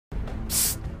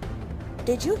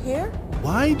Did you hear?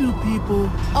 Why do people...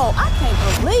 Oh, I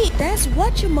can't believe that's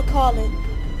whatchamacallit.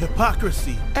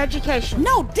 Hypocrisy. Education.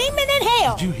 No, demon in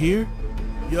hell. Did you hear?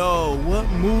 Yo, what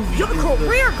movie Your is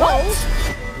career goals.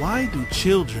 Why do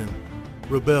children...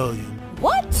 Rebellion.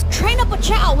 What? Train up a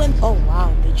child when... Oh,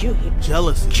 wow, did you hear?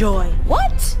 Jealousy. Joy.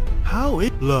 What? How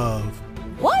it... Love.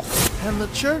 What? And the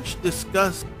church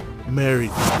discussed marriage.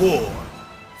 War.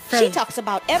 She talks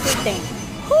about everything.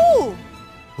 Who?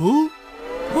 Who?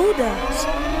 Who does?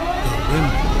 The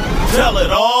women. Tell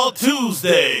It All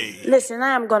Tuesday. Listen, I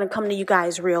am going to come to you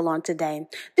guys real on today.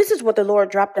 This is what the Lord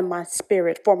dropped in my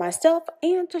spirit for myself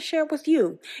and to share with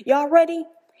you. Y'all ready?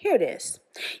 Here it is.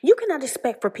 You cannot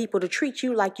expect for people to treat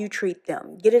you like you treat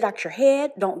them. Get it out your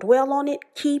head. Don't dwell on it.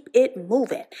 Keep it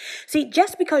moving. See,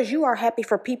 just because you are happy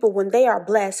for people when they are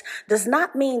blessed does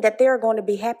not mean that they're going to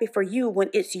be happy for you when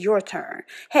it's your turn.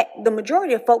 Heck, the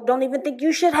majority of folk don't even think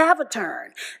you should have a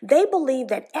turn. They believe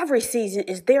that every season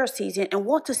is their season and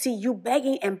want to see you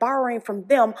begging and borrowing from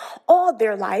them all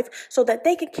their life so that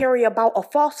they can carry about a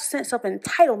false sense of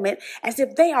entitlement as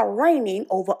if they are reigning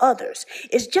over others.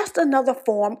 It's just another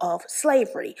form of slavery.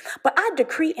 But I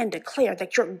decree and declare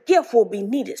that your gift will be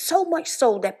needed so much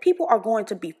so that people are going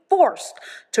to be forced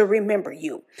to remember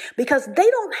you because they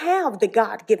don't have the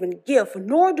God-given gift,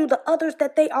 nor do the others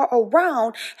that they are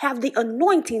around have the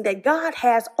anointing that God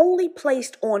has only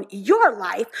placed on your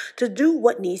life to do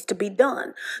what needs to be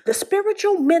done. The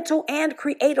spiritual, mental, and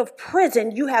creative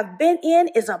prison you have been in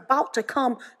is about to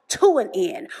come to an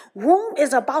end. Room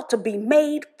is about to be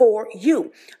made for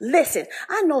you. Listen,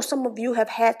 I know some of you have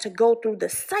had to go through the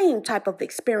same type of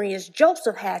experience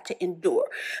Joseph had to endure.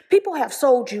 People have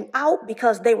sold you out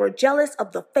because they were jealous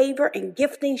of the favor and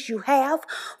giftings you have.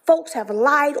 Folks have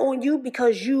lied on you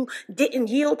because you didn't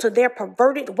yield to their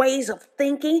perverted ways of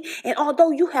thinking. And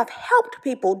although you have helped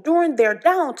people during their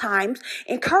down times,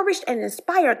 encouraged and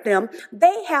inspired them,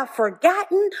 they have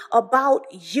forgotten about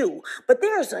you. But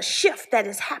there's a shift that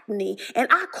is happening, and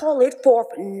I call it forth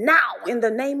now in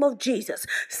the name of Jesus.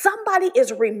 Somebody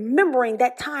is remembering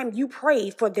that time you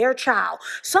prayed for their child.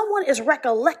 Someone is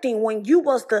recollecting when you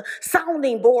was the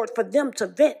sounding board for them to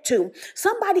vent to.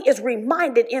 Somebody is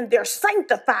reminded in their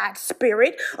sanctified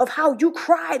spirit of how you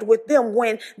cried with them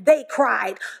when they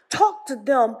cried. Talk to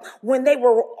them when they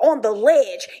were on the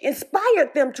ledge,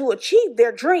 inspired them to achieve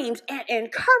their dreams, and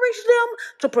encourage them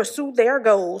to pursue their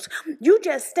goals. You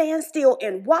just stand still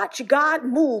and watch God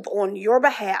move on your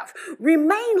behalf.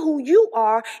 Remain who you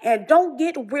are and don't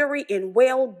get weary in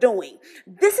well doing.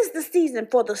 This is the season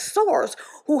for the sowers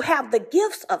who have the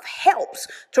gifts of helps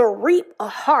to reap a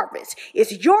harvest.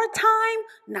 It's your time.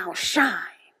 Now shine.